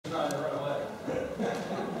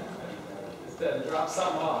Then drop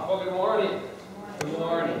something off. Well, good morning. Good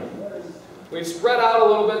morning. We've spread out a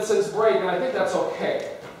little bit since break, and I think that's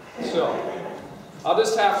okay. So, I'll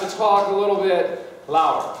just have to talk a little bit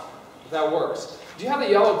louder, if that works. Do you have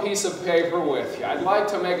the yellow piece of paper with you? I'd like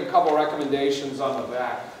to make a couple recommendations on the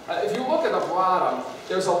back. If you look at the bottom,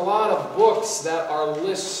 there's a lot of books that are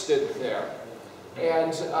listed there.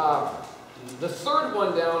 And the third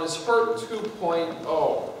one down is HERT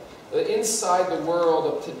 2.0. Inside the world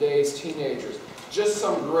of today's teenagers. Just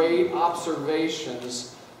some great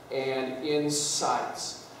observations and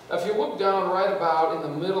insights. Now, if you look down right about in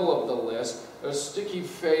the middle of the list, there's Sticky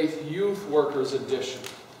Faith Youth Workers Edition.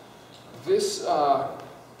 This, well,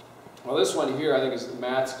 this one here I think is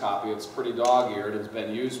Matt's copy. It's pretty dog-eared. It's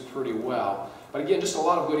been used pretty well. But again, just a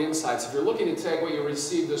lot of good insights. If you're looking to take what you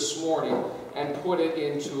received this morning and put it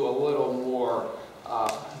into a little more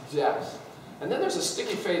depth. And then there's a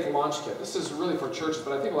Sticky Faith Launch Kit. This is really for churches,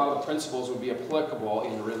 but I think a lot of the principles would be applicable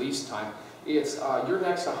in release time. It's your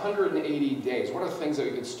next 180 days. What are the things that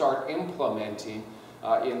you can start implementing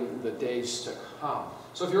in the days to come?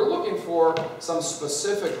 So if you're looking for some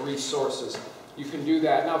specific resources, you can do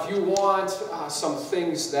that. Now, if you want some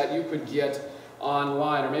things that you could get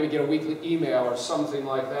online, or maybe get a weekly email or something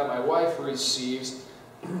like that, my wife receives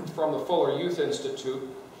from the Fuller Youth Institute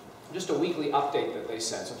just a weekly update that they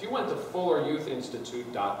send. So if you went to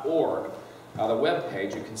fulleryouthinstitute.org, the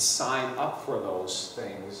webpage, you can sign up for those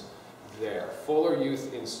things there.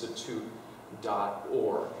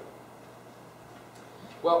 fulleryouthinstitute.org.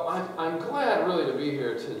 Well, I'm glad really to be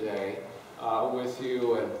here today with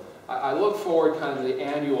you, and I look forward kind of to the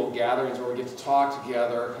annual gatherings where we get to talk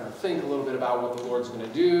together, kind of think a little bit about what the Lord's going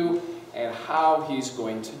to do and how He's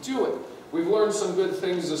going to do it. We've learned some good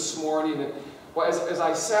things this morning. And, well, as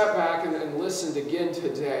I sat back and listened again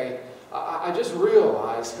today, I just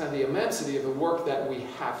realized kind of the immensity of the work that we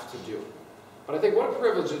have to do. But I think what a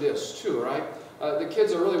privilege it is, too, right? The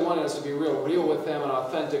kids are really wanting us to be real with them and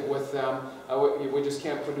authentic with them. We just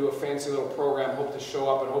can't do a fancy little program, hope to show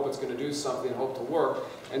up and hope it's going to do something, hope to work.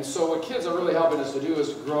 And so what kids are really helping us to do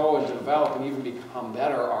is grow and develop and even become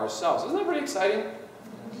better ourselves. Isn't that pretty exciting?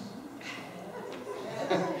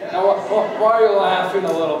 Now, why are you laughing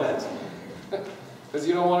a little bit? Because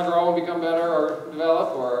you don't want to grow and become better or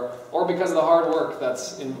develop, or because of the hard work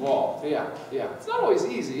that's involved? Yeah. It's not always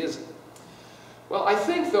easy, is it? Well, I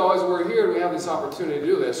think, though, as we're here, we have this opportunity to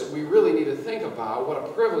do this, we really need to think about what a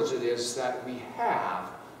privilege it is that we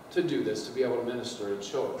have to do this, to be able to minister to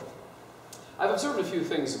children. I've observed a few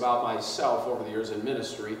things about myself over the years in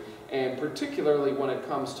ministry, and particularly when it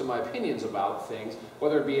comes to my opinions about things,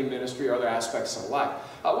 whether it be in ministry or other aspects of life.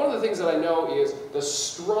 One of the things that I know is the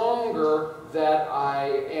stronger that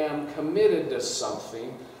I am committed to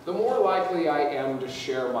something, the more likely I am to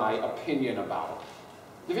share my opinion about it.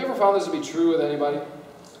 Have you ever found this to be true with anybody?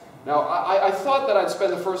 Now, I thought that I'd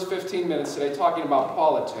spend the first 15 minutes today talking about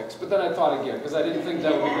politics, but then I thought again, because I didn't think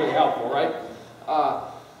that would be really helpful, right?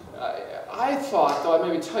 I thought, though, I'd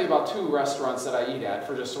maybe tell you about two restaurants that I eat at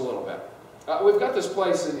for just a little bit. We've got this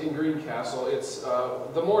place in Greencastle. It's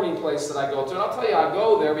the morning place that I go to. And I'll tell you, I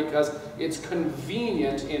go there because it's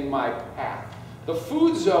convenient in my path. The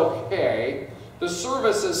food's okay. The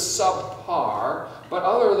service is subpar. But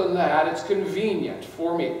other than that, it's convenient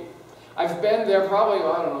for me. I've been there probably,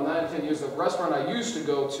 I don't know, 9 or 10 years. The restaurant I used to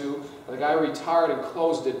go to, the guy retired and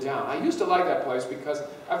closed it down. I used to like that place because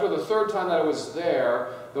after the third time that I was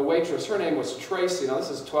there, the waitress, her name was Tracy. Now, this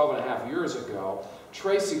is 12 and a half years ago.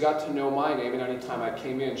 Tracy got to know my name, and any time I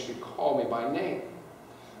came in, she'd call me by name.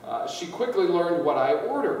 She quickly learned what I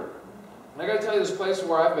ordered. And I got to tell you, this place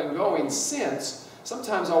where I've been going since,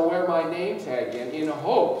 sometimes I'll wear my name tag in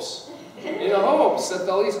hopes that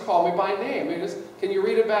they'll at least call me by name. I mean, can you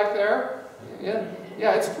read it back there?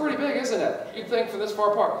 Yeah, it's pretty big, isn't it? You'd think from this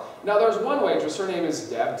far apart. Now, there's one waitress. Her name is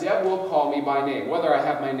Deb. Deb will call me by name, whether I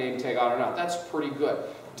have my name tag on or not. That's pretty good.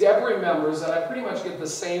 Deb remembers that I pretty much get the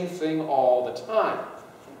same thing all the time.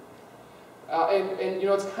 And you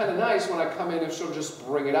know, it's kind of nice when I come in if she'll just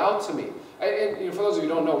bring it out to me. And you know, for those of you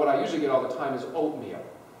who don't know, what I usually get all the time is oatmeal.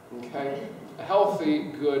 Okay? A healthy,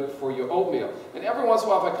 good for you oatmeal. And every once in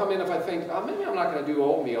a while, if I come in, if I think, maybe I'm not going to do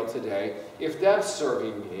oatmeal today, if Deb's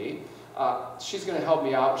serving me, she's going to help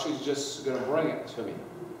me out. She's just going to bring it to me.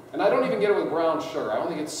 And I don't even get it with brown sugar. I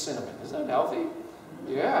only get cinnamon. Isn't that healthy?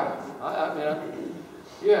 Yeah.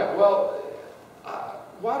 Yeah, well,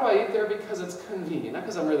 why do I eat there? Because it's convenient, not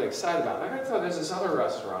because I'm really excited about it. I got to tell you, there's this other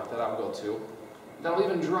restaurant that I'll go to that I'll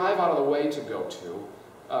even drive out of the way to go to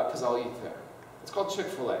because I'll eat there. It's called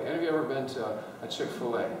Chick-fil-A. Any of you ever been to a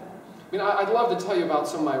Chick-fil-A? I mean, I'd love to tell you about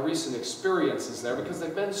some of my recent experiences there because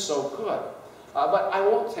they've been so good. But I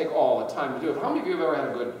won't take all the time to do it. But how many of you have ever had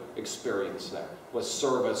a good experience there with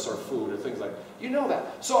service or food or things like that? You know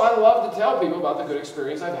that. So I love to tell people about the good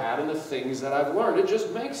experience I've had and the things that I've learned. It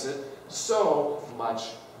just makes it so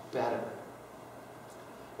much better.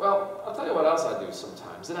 Well, I'll tell you what else I do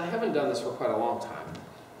sometimes, and I haven't done this for quite a long time,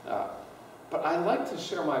 but I like to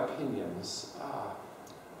share my opinions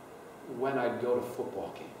when I go to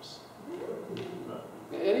football games.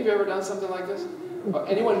 Any of you ever done something like this?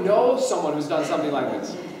 Anyone know someone who's done something like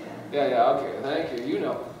this? Yeah, okay, thank you. You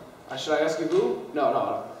know. Should I ask you who? No.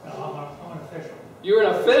 No, I'm an official. You're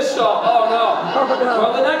an official? Oh, no.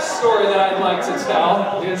 Well, the next story that I'd like to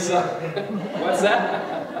tell is, what's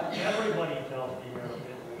that? Everybody tells me you're an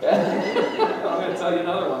official. I'm going to tell you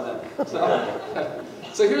another one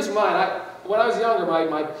then. So here's mine. When I was younger,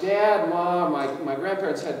 my dad, mom, my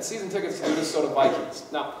grandparents had season tickets to the Minnesota Vikings.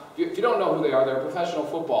 Now, if you don't know who they are, they're a professional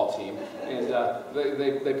football team, and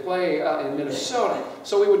they play in Minnesota.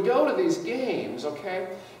 So we would go to these games, okay?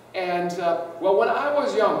 And, well, when I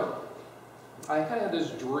was younger, I kind of had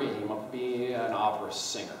this dream of being an opera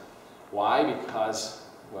singer. Why? Because,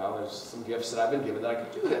 well, there's some gifts that I've been given that I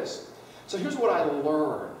could do this. So here's what I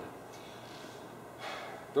learned.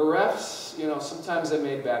 The refs, you know, sometimes they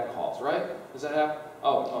made bad calls, right? Does that happen?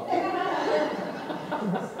 Oh, okay.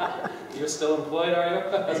 You're still employed, are you,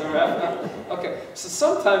 as a ref? Okay, so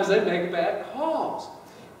sometimes they make bad calls.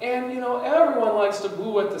 And, you know, everyone likes to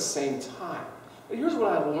boo at the same time. But here's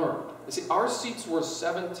what I learned. You see, our seats were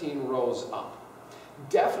 17 rows up,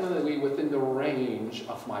 definitely within the range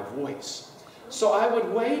of my voice. So I would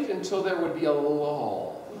wait until there would be a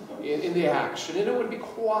lull in the action, and it would be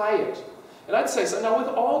quiet. And I'd say, so now with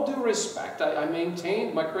all due respect, I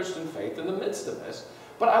maintained my Christian faith in the midst of this,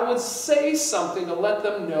 but I would say something to let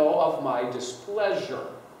them know of my displeasure.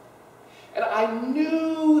 And I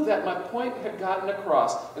knew that my point had gotten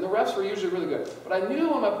across, and the refs were usually really good, but I knew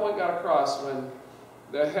when my point got across when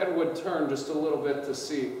the head would turn just a little bit to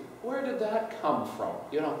see, where did that come from,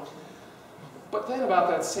 you know? But then about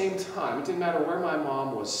that same time, it didn't matter where my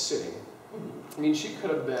mom was sitting. I mean, she could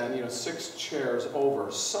have been, you know, 6 chairs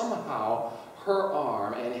over. Somehow, her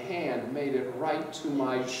arm and hand made it right to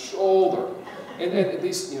my shoulder. And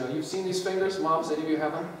these, you know, you've seen these fingers, moms, any of you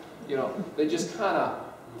have them? You know, they just kind of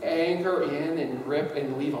anchor in and grip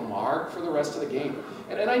and leave a mark for the rest of the game.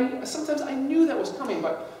 And sometimes I knew that was coming,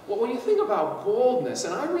 but well, when you think about boldness,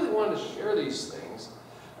 and I really wanted to share these things,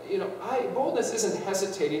 you know, boldness isn't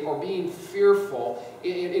hesitating or being fearful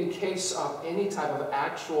in case of any type of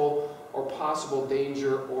actual or possible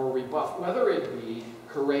danger or rebuff, whether it be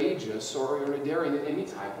courageous or daring in any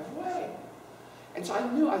type of way. And so I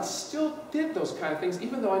knew I still did those kind of things,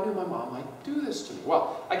 even though I knew my mom might do this to me.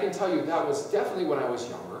 Well, I can tell you that was definitely when I was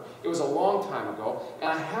younger. It was a long time ago,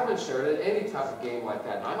 and I haven't shared it at any type of game like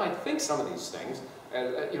that. And I might think some of these things,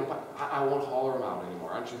 you know, but I won't holler them out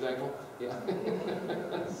anymore. Aren't you thankful? Yeah.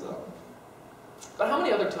 But how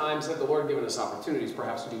many other times have the Lord given us opportunities,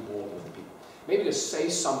 perhaps, to be bold with people? Maybe to say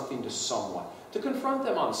something to someone, to confront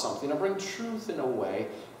them on something, to bring truth in a way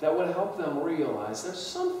that would help them realize there's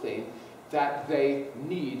something that they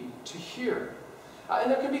need to hear.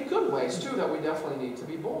 And there can be good ways, too, that we definitely need to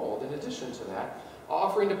be bold. In addition to that,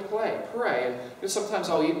 offering to pray. And you know, sometimes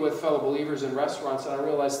I'll eat with fellow believers in restaurants, and I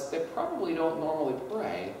realize they probably don't normally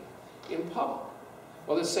pray in public.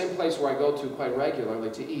 Well, this same place where I go to quite regularly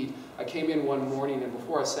to eat, I came in one morning, and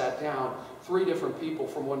before I sat down, 3 different people,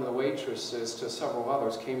 from one of the waitresses to several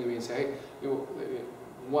others, came to me and said, hey,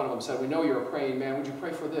 one of them said, we know you're a praying man. Would you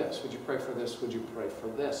pray for this? Would you pray for this? Would you pray for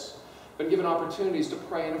this? Been given opportunities to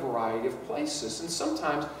pray in a variety of places. And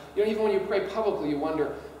sometimes, you know, even when you pray publicly, you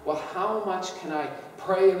wonder, well, how much can I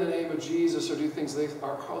pray in the name of Jesus or do things that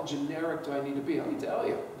are called generic do I need to be? Let me tell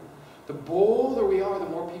you, the bolder we are, the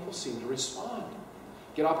more people seem to respond.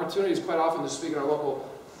 Get opportunities quite often to speak at our local,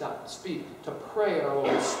 to pray at our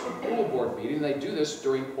local school board meeting. They do this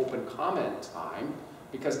during open comment time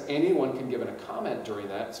because anyone can give in a comment during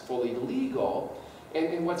that. It's fully legal.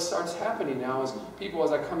 And what starts happening now is people,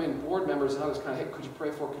 as I come in, board members and others kind of, hey, could you pray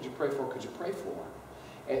for, could you pray for, could you pray for?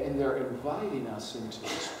 And they're inviting us into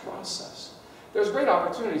this process. There's great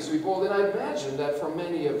opportunities to be bold, and I imagine that for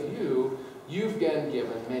many of you, you've been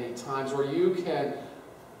given many times where you can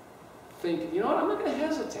think, you know what, I'm not going to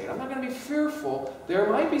hesitate. I'm not going to be fearful. There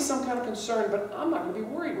might be some kind of concern, but I'm not going to be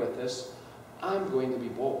worried with this. I'm going to be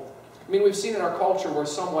bold. I mean, we've seen in our culture where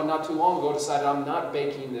someone not too long ago decided, I'm not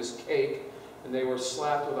baking this cake, and they were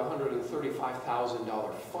slapped with a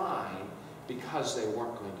 $135,000 fine because they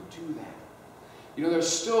weren't going to do that. You know, there's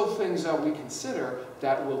still things that we consider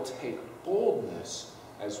that will take boldness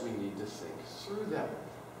as we need to think through them.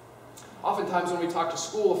 Oftentimes when we talk to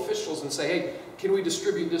school officials and say, hey, can we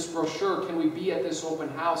distribute this brochure? Can we be at this open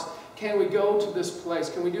house? Can we go to this place?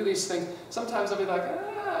 Can we do these things? Sometimes I'll be like,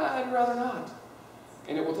 I'd rather not.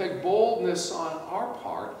 And it will take boldness on our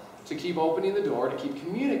part to keep opening the door, to keep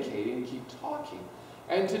communicating, to keep talking,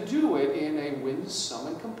 and to do it in a winsome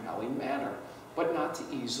and compelling manner, but not to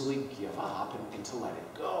easily give up and to let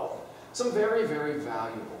it go. Some very, very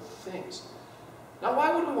valuable things. Now,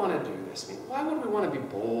 why would we want to do this? I mean, why would we want to be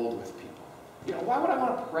bold with people? You know, why would I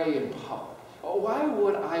want to pray in public? Why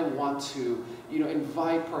would I want to,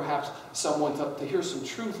 invite perhaps someone to hear some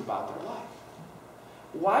truth about their life?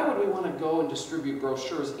 Why would we want to go and distribute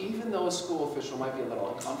brochures even though a school official might be a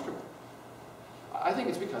little uncomfortable? I think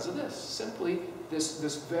it's because of this. Simply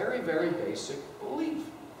this very, very basic belief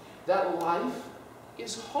that life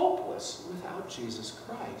is hopeless without Jesus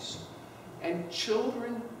Christ. And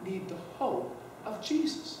children need the hope of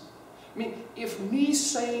Jesus. I mean, if me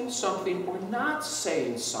saying something or not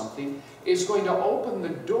saying something is going to open the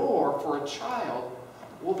door for a child,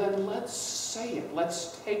 well then let's say it.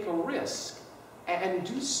 Let's take a risk and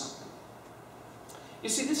do something. You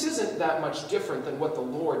see, this isn't that much different than what the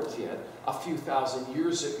Lord did a few thousand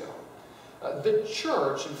years ago. The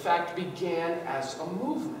church, in fact, began as a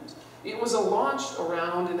movement. It was launched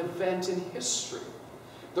around an event in history,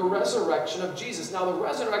 the resurrection of Jesus. Now,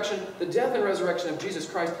 the death and resurrection of Jesus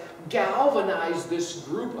Christ galvanized this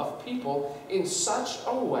group of people in such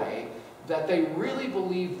a way that they really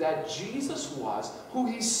believed that Jesus was who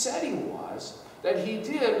he said he was, that he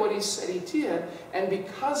did what he said he did, and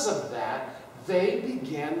because of that, they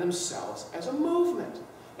began themselves as a movement.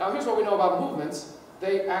 Now, here's what we know about movements.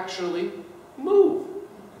 They actually move.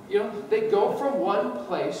 They go from one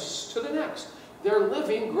place to the next. They're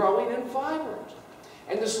living, growing, and vibrant.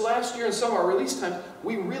 And this last year in some of our release times,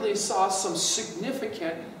 we really saw some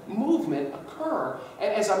significant movement occur.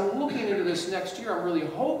 And as I'm looking into this next year, I'm really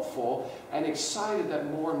hopeful and excited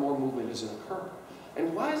that more and more movement is going to occur.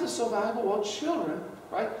 And why is this so valuable? Well, children,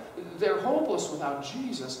 right? They're hopeless without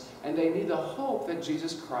Jesus, and they need the hope that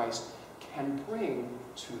Jesus Christ can bring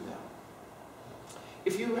to them.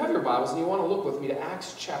 If you have your Bibles and you want to look with me to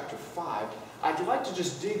Acts chapter 5, I'd like to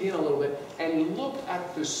just dig in a little bit and look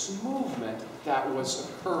at this movement that was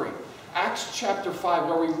occurring. Acts chapter 5,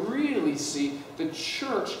 where we really see the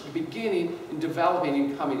church beginning and developing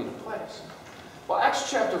and coming into place. Well, Acts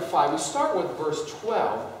chapter 5, we start with verse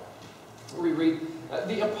 12, where we read,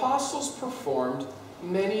 the apostles performed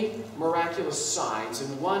many miraculous signs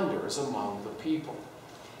and wonders among the people.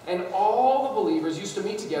 And all the believers used to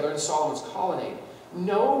meet together in Solomon's colonnade.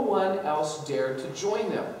 No one else dared to join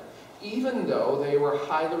them, even though they were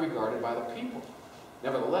highly regarded by the people.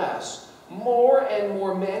 Nevertheless, more and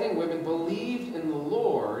more men and women believed in the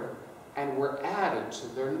Lord and were added to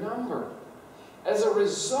their number. As a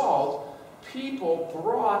result, people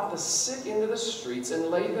brought the sick into the streets and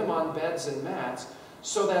laid them on beds and mats,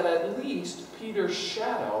 so that at least Peter's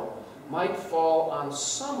shadow might fall on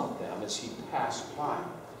some of them as he passed by.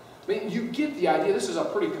 I mean, you get the idea. This is a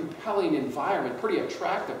pretty compelling environment, pretty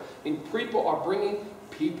attractive. I mean, people are bringing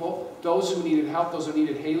people, those who needed help, those who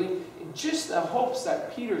needed healing, in just the hopes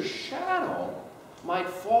that Peter's shadow might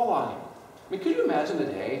fall on him. I mean, could you imagine the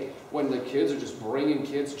day when the kids are just bringing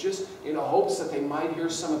kids just in hopes that they might hear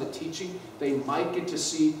some of the teaching, they might get to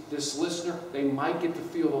see this listener, they might get to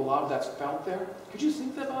feel the love that's felt there? Could you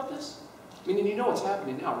think about this? I mean, and you know what's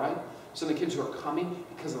happening now, right? Some of the kids who are coming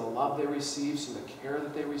because of the love they receive, some of the care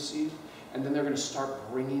that they receive, and then they're going to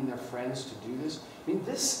start bringing their friends to do this. I mean,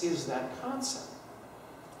 this is that concept.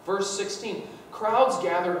 Verse 16, crowds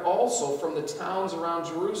gathered also from the towns around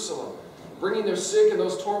Jerusalem, bringing their sick and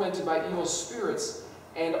those tormented by evil spirits,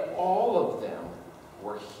 and all of them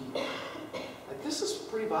were healed. Like, this is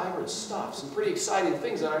pretty vibrant stuff, some pretty exciting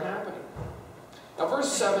things that are happening. Now,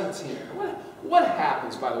 verse 17, what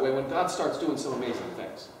happens, by the way, when God starts doing some amazing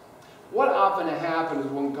things? What often happens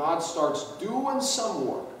when God starts doing some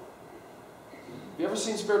work? Have you ever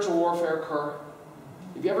seen spiritual warfare occur?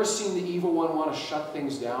 Have you ever seen the evil one want to shut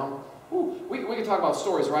things down? Ooh, we can talk about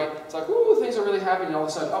stories, right? It's like, ooh, things are really happening, and all of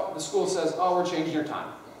a sudden, oh, the school says, oh, we're changing your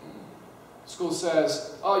time. The school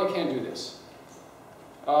says, oh, you can't do this.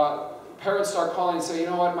 Parents start calling and say, you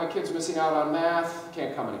know what, my kid's missing out on math,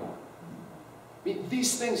 can't come anymore. I mean,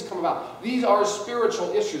 these things come about. These are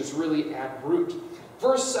spiritual issues really at root.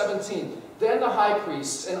 Verse 17, then the high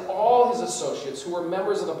priests and all his associates, who were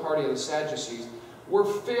members of the party of the Sadducees, were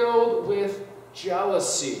filled with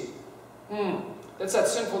jealousy. That's that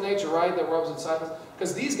sinful nature, right, that rubs inside us?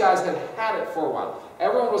 Because these guys had it for a while.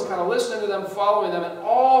 Everyone was kind of listening to them, following them, and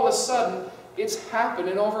all of a sudden, it's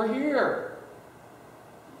happening over here.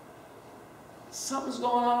 something's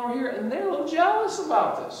going on over here, and they're a little jealous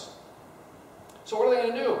about this. So what are they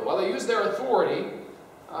going to do? Well, they used their authority,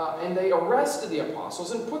 and they arrested the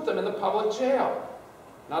apostles and put them in the public jail.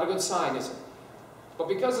 Not a good sign, is it? But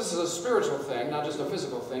because this is a spiritual thing, not just a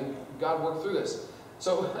physical thing, God worked through this.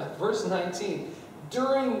 So, verse 19,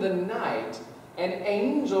 during the night, an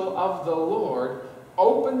angel of the Lord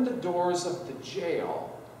opened the doors of the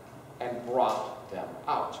jail and brought them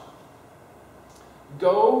out.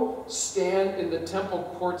 Go stand in the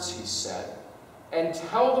temple courts, he said, and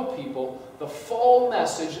tell the people the full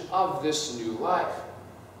message of this new life.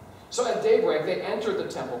 So at daybreak, they entered the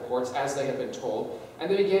temple courts as they had been told, and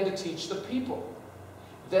they began to teach the people.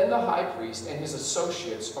 Then the high priest and his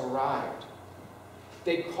associates arrived.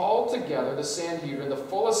 They called together the Sanhedrin, the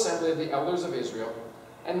full assembly of the elders of Israel,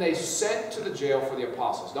 and they sent to the jail for the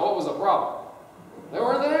apostles. Now, what was the problem? They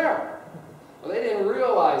weren't there. Well, they didn't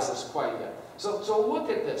realize this quite yet. So look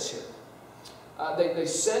at this here. They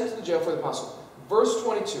sent to the jail for the apostles. Verse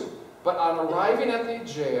 22, but on arriving at the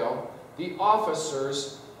jail, the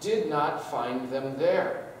officers did not find them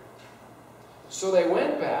there. So they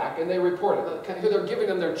went back and they reported. They're giving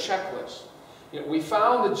them their checklist. We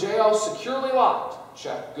found the jail securely locked.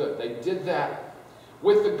 Check. Good. They did that.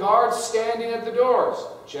 With the guards standing at the doors.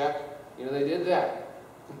 Check. They did that.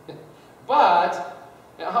 But,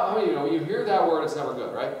 how many of you know, when you hear that word, it's never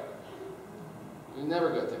good, right? It's never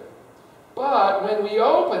good there. But when we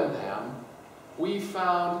opened them, we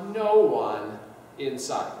found no one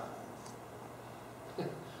inside.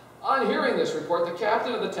 On hearing this report, the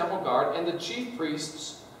captain of the temple guard and the chief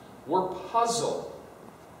priests were puzzled,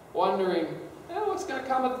 wondering, what's going to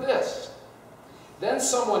come of this? Then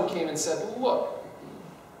someone came and said, look,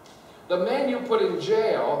 the men you put in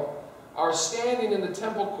jail are standing in the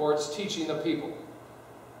temple courts teaching the people.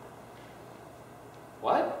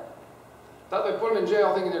 What? Thought they put them in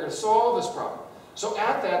jail thinking they're going to solve this problem. So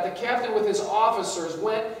at that, the captain with his officers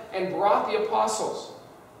went and brought the apostles.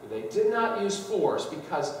 They did not use force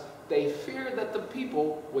because they feared that the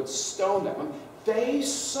people would stone them. They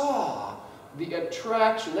saw the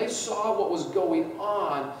attraction. They saw what was going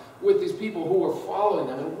on with these people who were following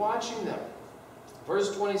them and watching them.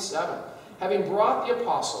 Verse 27, having brought the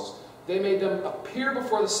apostles, they made them appear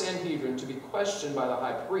before the Sanhedrin to be questioned by the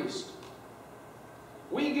high priest.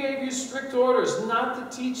 We gave you strict orders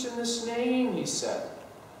not to teach in this name, he said.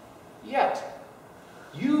 Yet,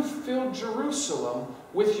 you filled Jerusalem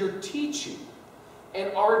with your teaching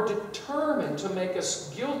and are determined to make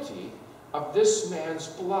us guilty of this man's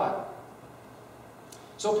blood.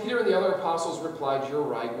 So Peter and the other apostles replied, you're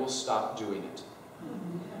right, we'll stop doing it.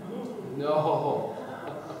 No.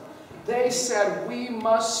 They said, we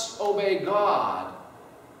must obey God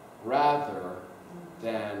rather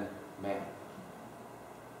than man.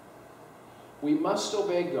 We must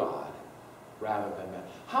obey God rather than man.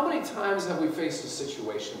 How many times have we faced a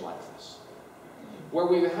situation like this? Where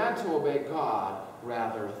we've had to obey God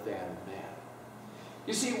rather than man.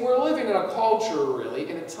 You see, we're living in a culture, really,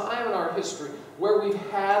 in a time in our history where we've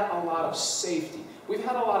had a lot of safety. We've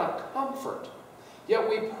had a lot of comfort. Yet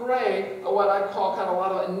we pray what I call kind of a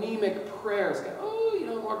lot of anemic prayers.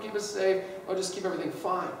 Lord, keep us safe. Or just keep everything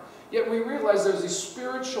fine. Yet we realize there's these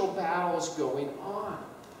spiritual battles going on.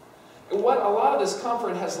 And what a lot of this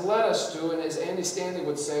comfort has led us to, and as Andy Stanley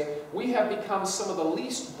would say, we have become some of the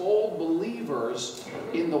least bold believers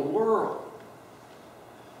in the world.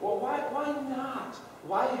 Well, why not?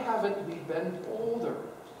 Why haven't we been bolder?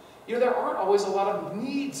 There aren't always a lot of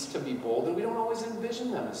needs to be bold, and we don't always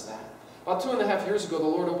envision them as that. About 2.5 years ago, the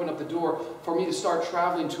Lord opened up the door for me to start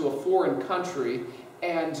traveling to a foreign country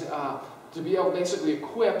and to be able to basically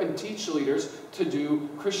equip and teach leaders to do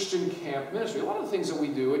Christian camp ministry. A lot of the things that we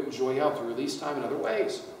do at Joy Out through Release Time and other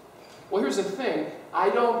ways. Well, here's the thing. I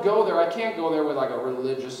don't go there. I can't go there with like a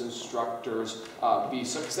religious instructor's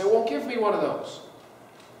visa because they won't give me one of those.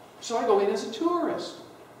 So I go in as a tourist.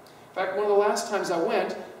 In fact, one of the last times I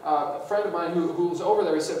went, a friend of mine who was over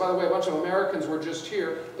there, he said, by the way, a bunch of Americans were just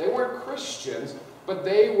here. They weren't Christians, but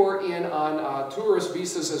they were in on tourist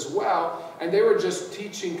visas as well, and they were just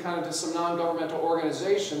teaching kind of to some non-governmental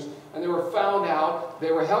organizations, and they were found out,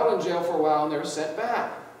 they were held in jail for a while, and they were sent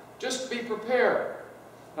back. Just to be prepared.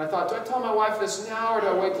 And I thought, do I tell my wife this now, or do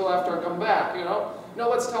I wait till after I come back, No,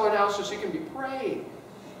 let's tell her now so she can be prayed.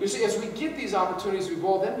 You see, as we get these opportunities to be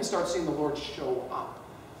bold, then we start seeing the Lord show up.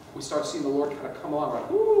 We start seeing the Lord kind of come along,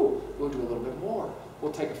 like, ooh, we'll do a little bit more.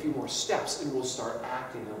 We'll take a few more steps, and we'll start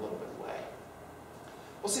acting in a little bit way.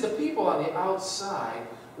 Well, see, the people on the outside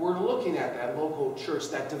were looking at that local church,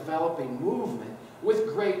 that developing movement, with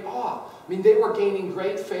great awe. I mean, they were gaining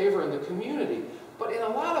great favor in the community. But in a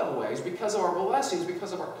lot of ways, because of our blessings,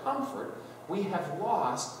 because of our comfort, we have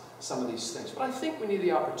lost some of these things. But I think we need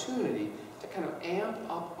the opportunity to kind of amp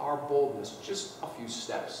up our boldness just a few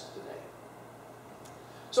steps today.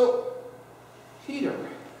 So Peter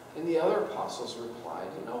and the other apostles replied,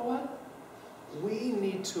 you know what? We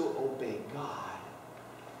need to obey God,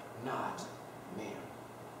 not man.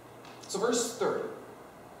 So verse 30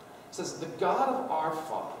 says, the God of our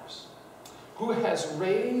fathers, who has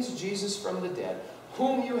raised Jesus from the dead,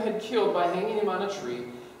 whom you had killed by hanging him on a tree,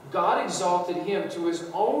 God exalted him to his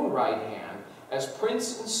own right hand as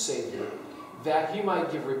Prince and Savior, that he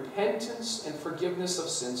might give repentance and forgiveness of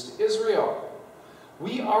sins to Israel.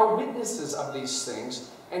 We are witnesses of these things,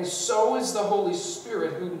 and so is the Holy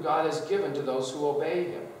Spirit whom God has given to those who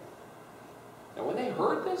obey him. Now when they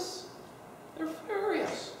heard this, they're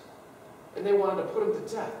furious. And they wanted to put him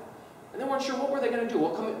to death. And they weren't sure what were they going to do.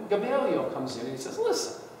 Well, Gamaliel comes in and he says,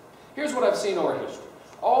 listen, here's what I've seen over history.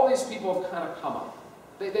 All these people have kind of come up.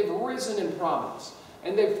 They've risen in prominence.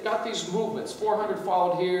 And they've got these movements. 400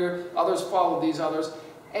 followed here, others followed these others.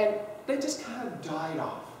 And they just kind of died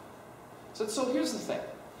off. So here's the thing.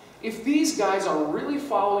 If these guys are really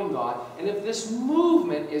following God, and if this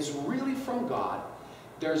movement is really from God,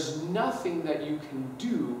 there's nothing that you can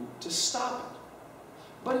do to stop it.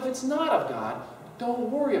 But if it's not of God,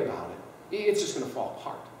 don't worry about it. It's just going to fall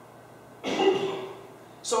apart.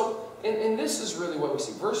 So, and this is really what we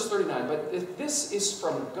see. Verse 39, but if this is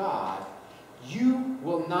from God, you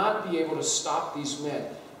will not be able to stop these men.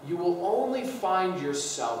 You will only find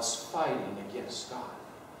yourselves fighting against God.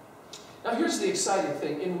 Now here's the exciting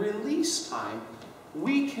thing. In release time,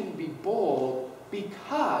 we can be bold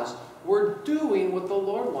because we're doing what the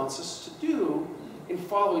Lord wants us to do in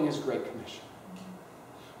following his Great Commission.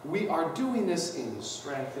 We are doing this in his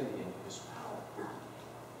strength and in his power.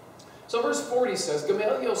 So verse 40 says,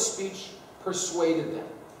 Gamaliel's speech persuaded them.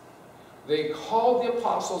 They called the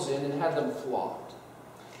apostles in and had them flogged.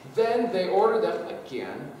 Then they ordered them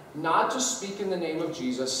again not to speak in the name of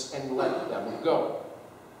Jesus and let them go.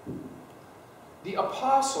 The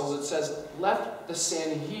apostles, it says, left the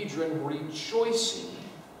Sanhedrin rejoicing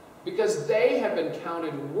because they had been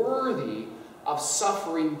counted worthy of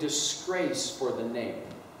suffering disgrace for the name.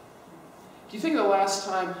 Do you think the last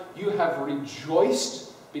time you have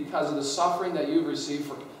rejoiced because of the suffering that you've received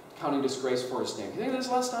for counting disgrace for his name? Do you think that's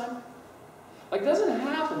the last time? Like, it doesn't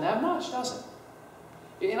happen that much, does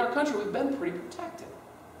it? In our country, we've been pretty protected.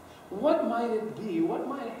 What might it be? What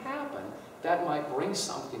might happen that might bring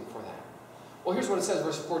something for that? Well, here's what it says,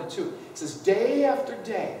 verse 42. It says, day after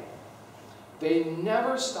day, they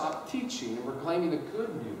never stopped teaching and proclaiming the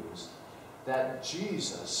good news that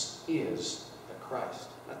Jesus is the Christ.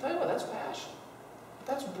 And I tell you what, that's passion.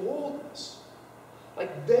 That's boldness.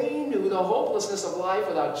 Like, they knew the hopelessness of life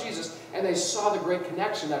without Jesus, and they saw the great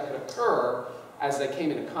connection that could occur as they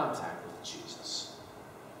came into contact with Jesus.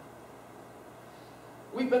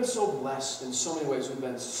 We've been so blessed in so many ways. We've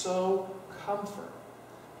been so comfortable.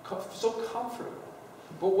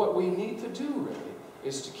 But what we need to do, really,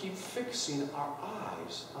 is to keep fixing our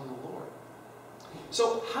eyes on the Lord.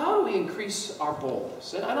 So how do we increase our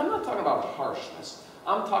boldness? And I'm not talking about harshness.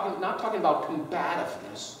 I'm not talking about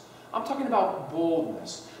combativeness. I'm talking about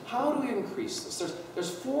boldness. How do we increase this? There's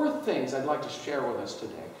 4 things I'd like to share with us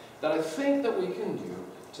today that I think that we can do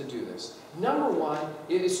to do this. Number 1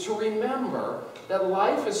 is to remember that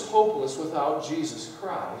life is hopeless without Jesus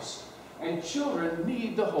Christ, and children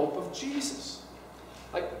need the hope of Jesus.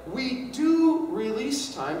 Like, we do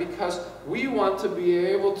release time because we want to be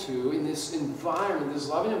able to, in this environment, this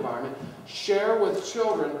loving environment, share with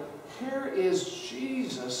children, here is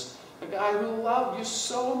Jesus, a guy who loved you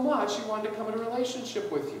so much, he wanted to come in a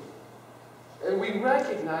relationship with you. And we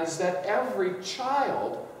recognize that every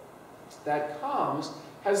child that comes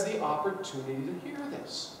has the opportunity to hear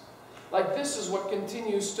this. Like, this is what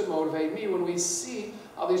continues to motivate me when we see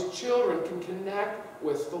how these children can connect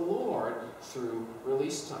with the Lord through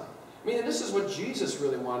release time. I mean, and this is what Jesus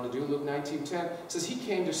really wanted to do. Luke 19:10 says he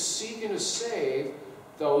came to seek and to save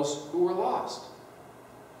those who were lost.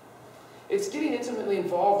 It's getting intimately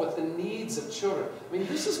involved with the needs of children. I mean,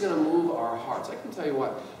 this is going to move our hearts. I can tell you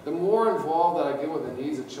what, the more involved that I get with the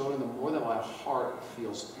needs of children, the more that my heart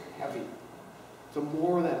feels heavy. The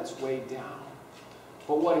more that it's weighed down.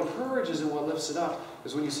 But what encourages and what lifts it up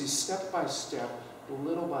is when you see step by step,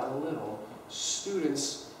 little by little,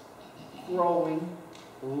 students growing,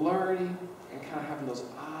 learning, and kind of having those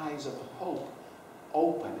eyes of hope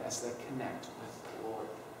open as they connect with the Lord.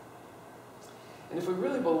 And if we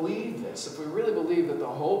really believe this, if we really believe that the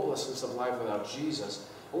hopelessness of life without Jesus,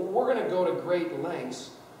 we're going to go to great lengths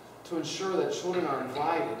to ensure that children are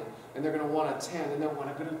invited, and they're going to want to attend, and they're going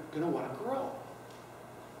to want to grow.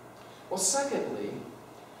 Well, secondly,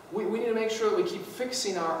 we need to make sure that we keep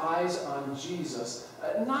fixing our eyes on Jesus,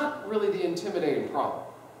 not really the intimidating problem.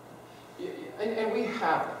 And we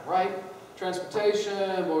have it, right? Transportation,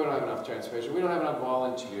 well, we don't have enough transportation. We don't have enough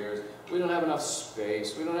volunteers. We don't have enough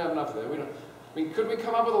space. We don't have enough of that. I mean, could we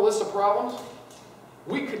come up with a list of problems?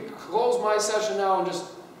 We could close my session now and just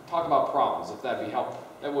talk about problems, if that'd be helpful.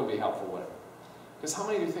 That wouldn't be helpful, would it? Because how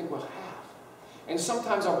many do you think we'll have? And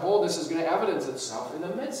sometimes our boldness is going to evidence itself in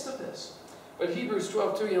the midst of this. But Hebrews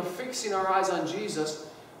 12:2, fixing our eyes on Jesus,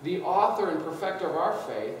 the author and perfecter of our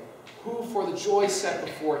faith, who for the joy set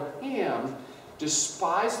before him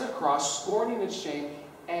despised the cross, scorning its shame,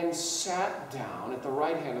 and sat down at the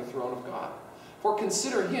right hand of the throne of God. For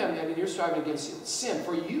consider him, and you're striving against sin,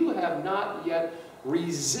 for you have not yet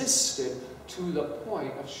resisted to the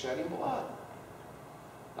point of shedding blood.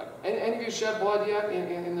 Like, any of you shed blood yet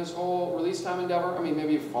in this whole release time endeavor? I mean,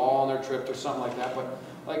 maybe you fall on their trip or something like that, but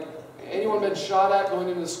like, anyone been shot at going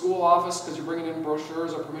into the school office because you're bringing in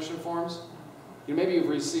brochures or permission forms? Maybe you've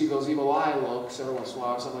received those evil eye looks every once in a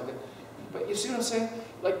while or something like that. But you see what I'm saying?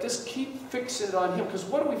 Like, just keep fixing it on him, because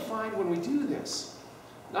what do we find when we do this?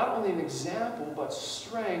 Not only an example, but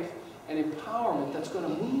strength and empowerment that's going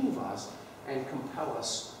to move us and compel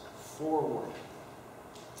us forward.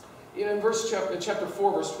 In chapter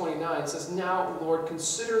 4, verse 29, it says, "Now, Lord,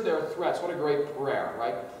 consider their threats." What a great prayer,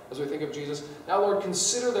 right? As we think of Jesus. "Now, Lord,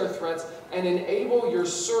 consider their threats and enable your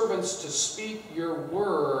servants to speak your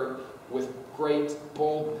word with great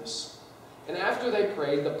boldness." And after they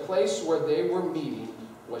prayed, the place where they were meeting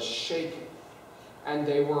was shaken, and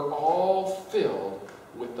they were all filled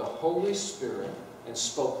with the Holy Spirit and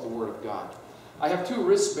spoke the word of God. I have 2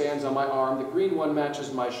 wristbands on my arm. The green one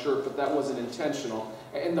matches my shirt, but that wasn't intentional.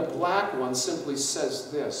 And the black one simply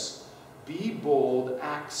says this: "Be bold,"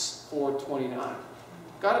 Acts 4:29.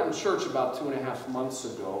 Got it in church about 2.5 months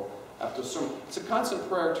ago after sermon. It's a constant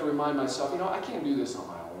prayer to remind myself, I can't do this on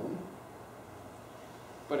my own.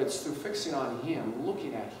 But it's through fixing on him,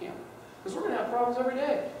 looking at him. Because we're going to have problems every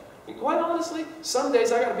day. And quite honestly, some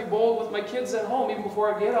days I got to be bold with my kids at home even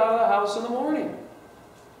before I get out of the house in the morning.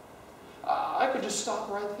 I could just stop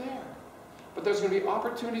right there. But there's going to be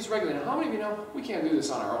opportunities regularly. And how many of you know we can't do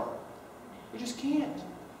this on our own? We just can't.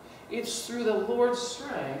 It's through the Lord's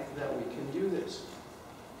strength that we can do this.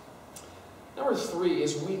 Number 3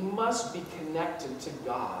 is we must be connected to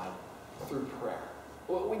God through prayer.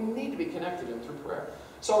 Well, we need to be connected to him through prayer.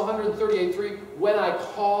 Psalm 138:3, "When I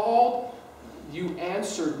called, you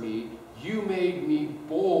answered me. You made me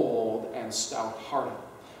bold and stout-hearted."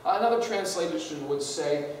 Another translation would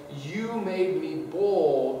say, "You made me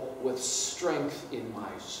bold with strength in my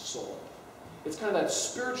soul." It's kind of that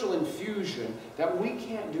spiritual infusion that we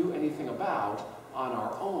can't do anything about on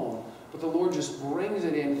our own, but the Lord just brings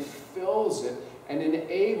it in, fills it, and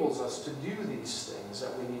enables us to do these things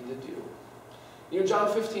that we need to do.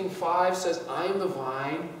 John 15:5 says, "I am the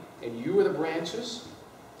vine, and you are the branches.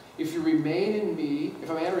 If you remain in me, if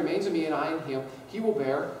a man remains in me and I in him, he will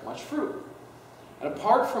bear much fruit. And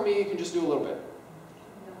apart from me, you can just do a little bit."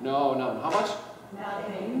 No. How much?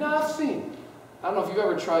 Nothing. I don't know if you've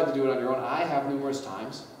ever tried to do it on your own. I have numerous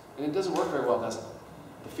times, and it doesn't work very well, does it?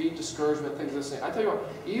 Defeat, discouragement, things like that. I tell you what,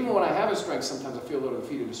 even when I have a strength, sometimes I feel a little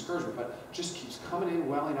defeat and discouragement, but it just keeps coming in,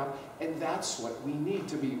 welling up, and that's what we need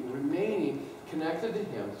to be, remaining connected to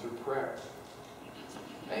him through prayer.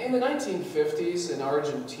 In the 1950s in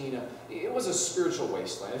Argentina, it was a spiritual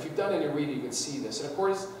wasteland. If you've done any reading, you can see this. And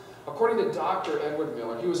according to Dr. Edward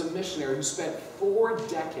Miller, he was a missionary who spent 4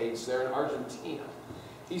 decades there in Argentina.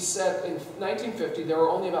 He said in 1950 there were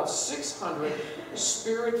only about 600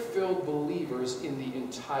 spirit-filled believers in the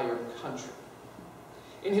entire country.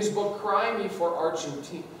 In his book, Cry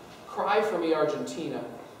for Me, Argentina,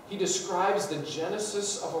 he describes the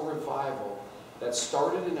genesis of a revival that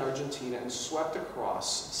started in Argentina and swept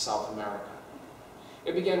across South America.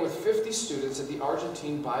 It began with 50 students at the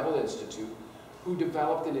Argentine Bible Institute who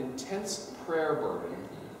developed an intense prayer burden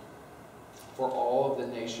for all of the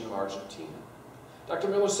nation of Argentina. Dr.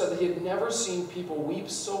 Miller said that he had never seen people weep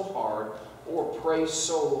so hard or pray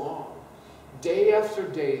so long. Day after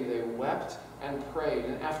day they wept and prayed,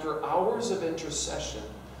 and after hours of intercession,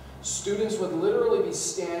 students would literally be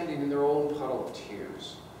standing in their own puddle of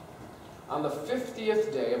tears. On the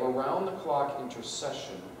 50th day of around-the-clock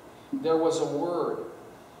intercession, there was a word: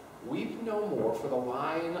 "Weep no more, for the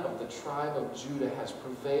Lion of the tribe of Judah has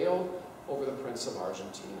prevailed over the Prince of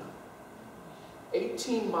Argentina."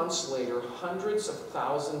 18 months later, hundreds of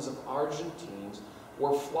thousands of Argentines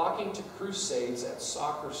were flocking to crusades at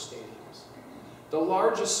soccer stadiums. The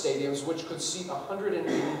largest stadiums, which could seat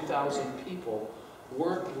 180,000 people,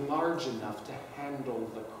 weren't large enough to handle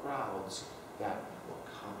the crowds that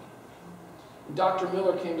were coming. Dr.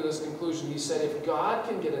 Miller came to this conclusion. He said, if God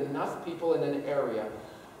can get enough people in an area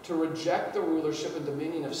to reject the rulership and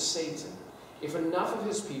dominion of Satan, if enough of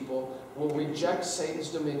his people will reject Satan's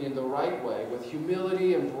dominion the right way, with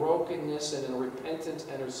humility and brokenness and in repentant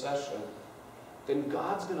intercession, then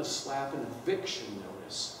God's going to slap an eviction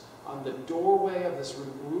notice on the doorway of this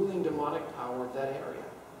ruling demonic power of that area.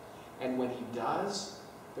 And when he does,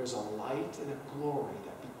 there's a light and a glory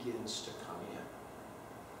that begins to come in.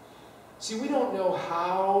 See, we don't know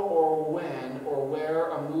how or when or where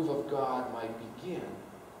a move of God might begin.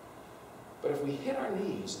 But if we hit our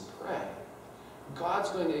knees and pray, God's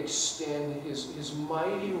going to extend his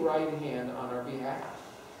mighty right hand on our behalf.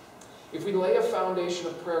 If we lay a foundation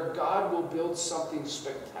of prayer, God will build something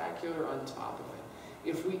spectacular on top of it.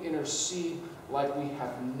 If we intercede like we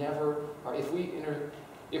have never, or if we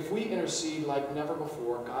intercede like never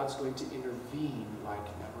before, God's going to intervene like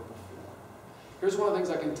never before. Here's one of the things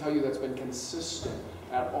I can tell you that's been consistent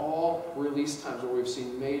at all release times where we've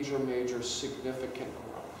seen major, significant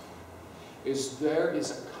growth. There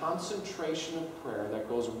is a concentration of prayer that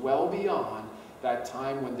goes well beyond that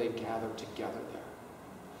time when they gather together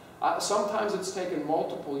there. Sometimes it's taken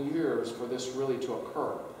multiple years for this really to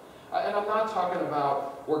occur. And I'm not talking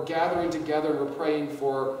about we're gathering together and we're praying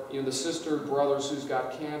for the sister, brothers who's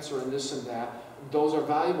got cancer and this and that. Those are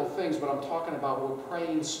valuable things, but I'm talking about we're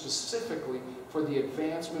praying specifically for the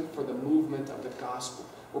advancement, for the movement of the gospel.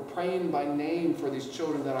 We're praying by name for these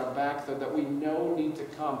children that are back there that we know need to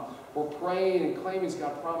come. We're praying and claiming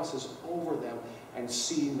God's promises over them and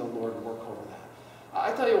seeing the Lord work over that.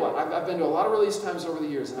 I tell you what, I've been to a lot of release times over the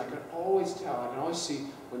years, and I can always tell, I can always see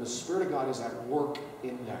when the Spirit of God is at work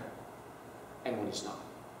in there and when He's not.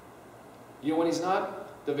 You know when He's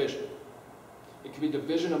not? Division. It could be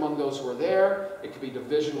division among those who are there. It could be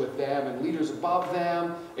division with them and leaders above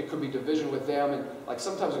them. It could be division with them. And like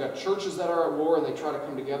sometimes we've got churches that are at war and they try to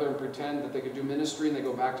come together and pretend that they could do ministry and they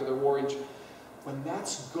go back to their warring. When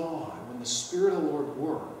that's gone, when the Spirit of the Lord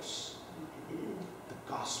works, the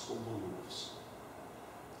gospel moves.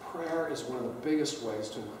 Prayer is one of the biggest ways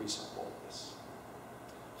to increase our boldness.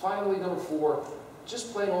 Finally, number 4,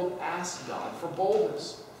 just plain old ask God for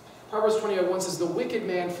boldness. Proverbs 28:1 says, the wicked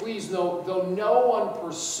man flees though no one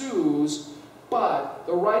pursues, but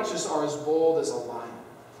the righteous are as bold as a lion.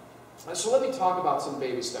 And so let me talk about some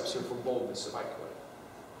baby steps here for boldness, if I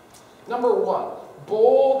could. Number 1,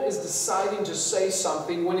 bold is deciding to say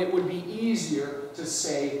something when it would be easier to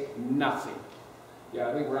say nothing. Yeah,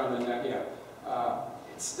 I think we're on the neck. Yeah.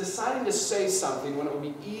 It's deciding to say something when it would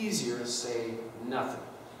be easier to say nothing.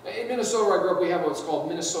 In Minnesota, where I grew up, we have what's called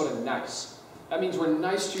Minnesota nice. That means we're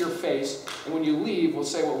nice to your face, and when you leave, we'll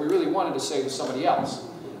say what we really wanted to say to somebody else.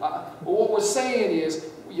 But what we're saying is,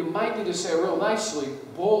 you might need to say real nicely,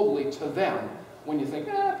 boldly to them, when you think,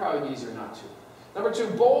 probably be easier not to. Number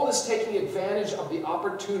 2, bold is taking advantage of the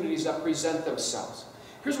opportunities that present themselves.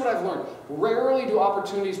 Here's what I've learned. Rarely do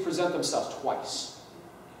opportunities present themselves twice.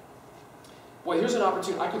 Boy, here's an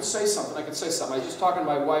opportunity. I could say something. I was just talking to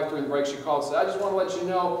my wife during the break. She called and said, I just want to let you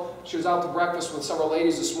know, she was out to breakfast with several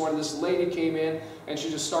ladies this morning. This lady came in, and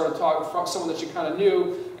she just started talking from someone that she kind of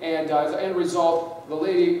knew. And as an end result, the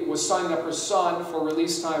lady was signing up her son for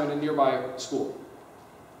release time in a nearby school.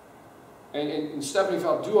 And Stephanie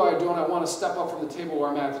felt, don't I want to step up from the table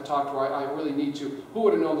where I'm at to talk to her? I really need to. Who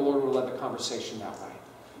would have known the Lord would have led the conversation that way?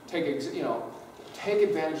 Take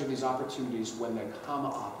advantage of these opportunities when they come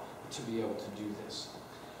up, to be able to do this.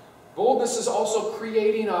 Boldness is also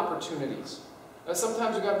creating opportunities.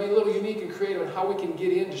 Sometimes we've got to be a little unique and creative in how we can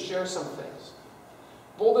get in to share some things.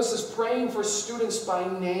 Boldness is praying for students by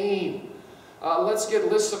name. Let's get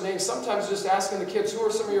lists of names. Sometimes just asking the kids, who are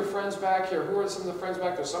some of your friends back here? Who are some of the friends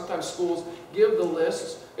back there? Sometimes schools give the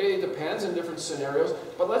lists. It depends in different scenarios.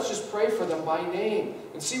 But let's just pray for them by name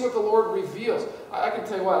and see what the Lord reveals. I can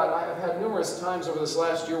tell you what, I've had numerous times over this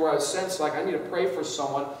last year where I've sensed like I need to pray for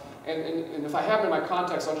someone. And if I have them in my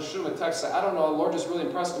contacts, I'll just shoot them a text and say, I don't know, the Lord just really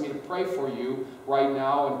impressed me to pray for you right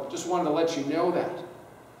now and just wanted to let you know that.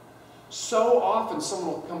 So often someone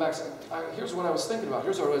will come back and say, here's what I was thinking about,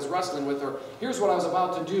 here's what I was wrestling with, or here's what I was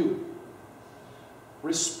about to do.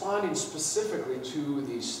 Responding specifically to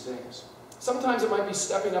these things. Sometimes it might be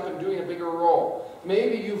stepping up and doing a bigger role.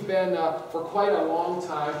 Maybe you've been, for quite a long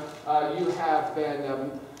time, you have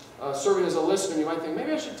been serving as a listener. You might think,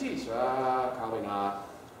 maybe I should teach. Probably not.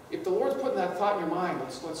 If the Lord's putting that thought in your mind,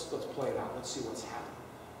 let's play it out. Let's see what's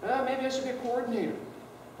happening. Maybe I should be a coordinator.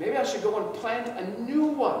 Maybe I should go and plant a new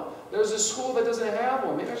one. There's a school that doesn't have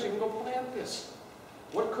one. Maybe I should go plant this.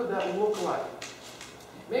 What could that look like?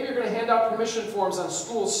 Maybe you're going to hand out permission forms on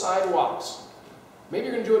school sidewalks. Maybe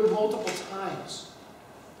you're going to do it multiple times.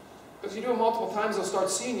 Because if you do it multiple times, they'll start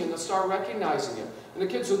seeing you and they'll start recognizing you. And the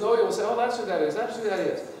kids who know you will say, oh, that's who that is, that's who that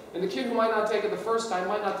is. And the kid who might not take it the first time,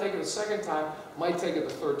 might not take it the second time, might take it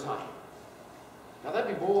the third time. Now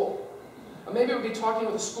that'd be bold. Or maybe it would be talking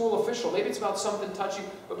with a school official. Maybe it's about something touchy,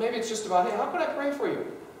 but maybe it's just about, hey, how can I pray for you?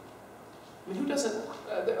 I mean, who doesn't?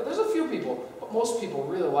 There's a few people, but most people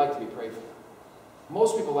really like to be prayed for.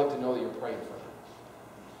 Most people like to know that you're praying for them.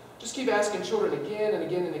 Just keep asking children again and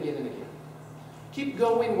again and again and again. Keep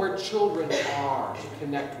going where children are to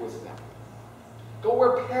connect with them. Go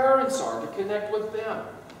where parents are to connect with them.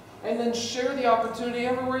 And then share the opportunity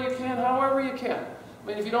everywhere you can, however you can. I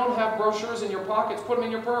mean, if you don't have brochures in your pockets, put them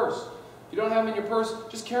in your purse. If you don't have them in your purse,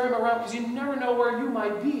 just carry them around, because you never know where you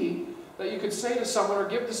might be that you could say to someone or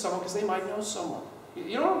give to someone, because they might know someone.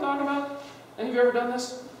 You know what I'm talking about? Any of you ever done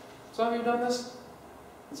this? Some of you have done this?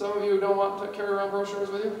 And some of you don't want to carry around brochures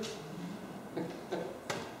with you?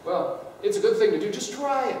 Well, it's a good thing to do. Just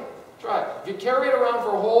try it. Try it. If you carry it around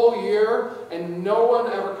for a whole year and no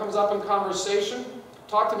one ever comes up in conversation,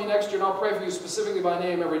 talk to me next year and I'll pray for you specifically by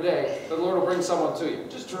name every day. The Lord will bring someone to you.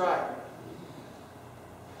 Just try it.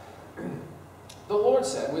 The Lord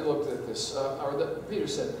said, we looked at this, Peter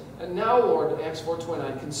said, and now, Lord, Acts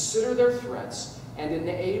 4:29, consider their threats and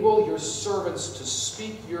enable your servants to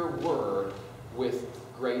speak your word with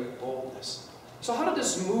great boldness. So how did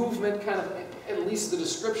this movement kind of, at least the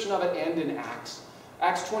description of it, end in Acts?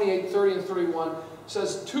 Acts 28:30 and 31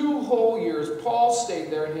 says, 2 whole years Paul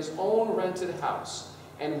stayed there in his own rented house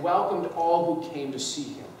and welcomed all who came to see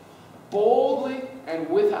him. Boldly and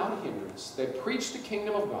without hindrance, they preached the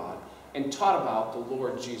kingdom of God and taught about the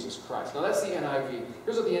Lord Jesus Christ. Now that's the NIV.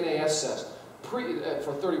 Here's what the NAS says.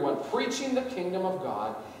 For 31, preaching the kingdom of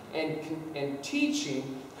God and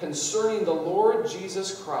teaching concerning the Lord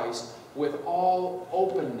Jesus Christ with all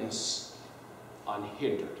openness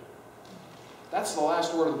unhindered. That's the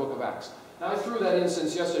last word of the book of Acts. Now I threw that in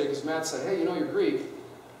since yesterday because Matt said, hey, you know you're Greek.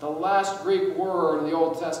 The last Greek word in the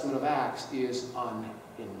Old Testament of Acts is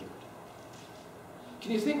unhindered.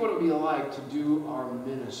 Can you think what it would be like to do our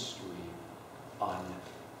ministry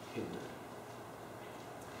unhindered?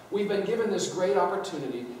 We've been given this great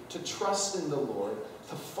opportunity to trust in the Lord,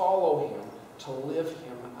 to follow Him, to live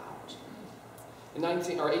Him out. In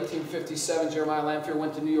 1857, Jeremiah Lanphier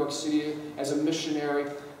went to New York City as a missionary,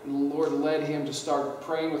 and the Lord led him to start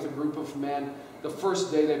praying with a group of men. The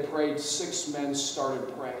first day they prayed, 6 men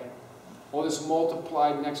started praying. Well, this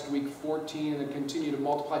multiplied next week, 14, and then continued to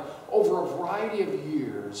multiply. Over a variety of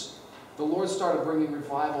years, the Lord started bringing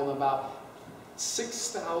revival, and about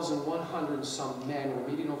 6,100 and some men were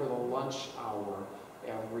meeting over the lunch hour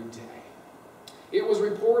every day. It was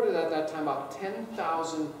reported at that time about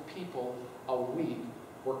 10,000 people a week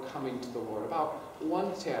were coming to the Lord. About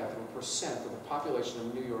 0.1% of the population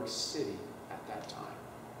of New York City at that time.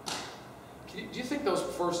 Do you think those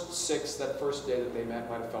first 6, that first day that they met,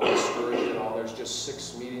 might have felt discouraged at all? There's just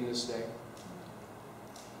 6 meeting this day.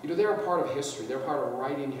 You know, they're a part of history. They're part of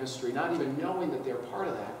writing history, not even knowing that they're part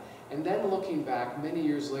of that. And then looking back many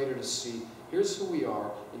years later to see, here's who we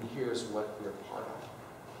are, and here's what we're part of.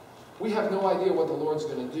 We have no idea what the Lord's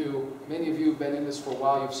going to do. Many of you have been in this for a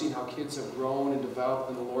while. You've seen how kids have grown and developed,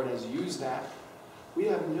 and the Lord has used that. We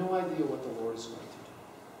have no idea what the Lord is going to do.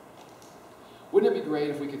 Wouldn't it be great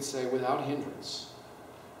if we could say, without hindrance,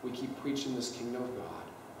 we keep preaching this kingdom of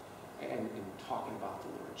God and talking about the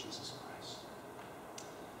Lord Jesus Christ?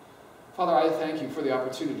 Father, I thank you for the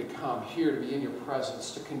opportunity to come here, to be in your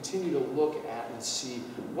presence, to continue to look at and see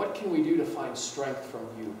what can we do to find strength from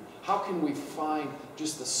you. How can we find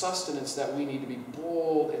just the sustenance that we need to be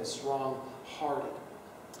bold and strong-hearted?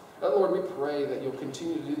 Lord, we pray that you'll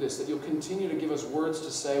continue to do this, that you'll continue to give us words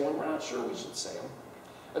to say when we're not sure we should say them,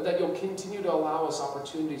 and that you'll continue to allow us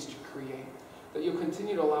opportunities to create, that you'll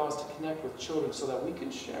continue to allow us to connect with children so that we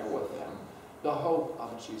can share with them the hope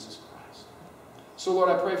of Jesus Christ. So, Lord,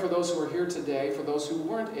 I pray for those who are here today, for those who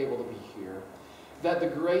weren't able to be here, that the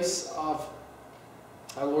grace of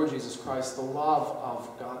our Lord Jesus Christ, the love of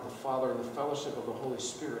God the Father, and the fellowship of the Holy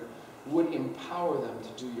Spirit would empower them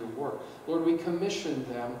to do your work. Lord, we commission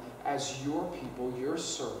them as your people, your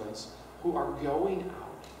servants, who are going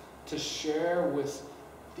out to share with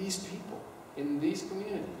these people in these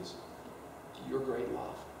communities your great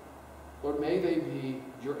love. Lord, may they be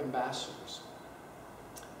your ambassadors,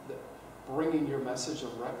 bringing your message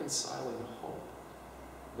of reconciling hope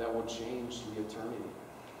that will change the eternity,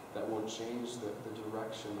 that will change the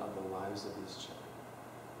direction of the lives of these children.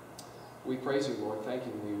 We praise you, Lord,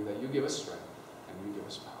 thanking you that you give us strength and you give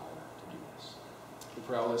us power to do this. We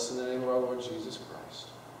pray all this in the name of our Lord Jesus Christ.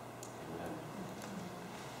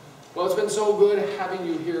 Well, it's been so good having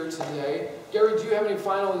you here today. Gary, do you have any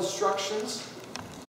final instructions?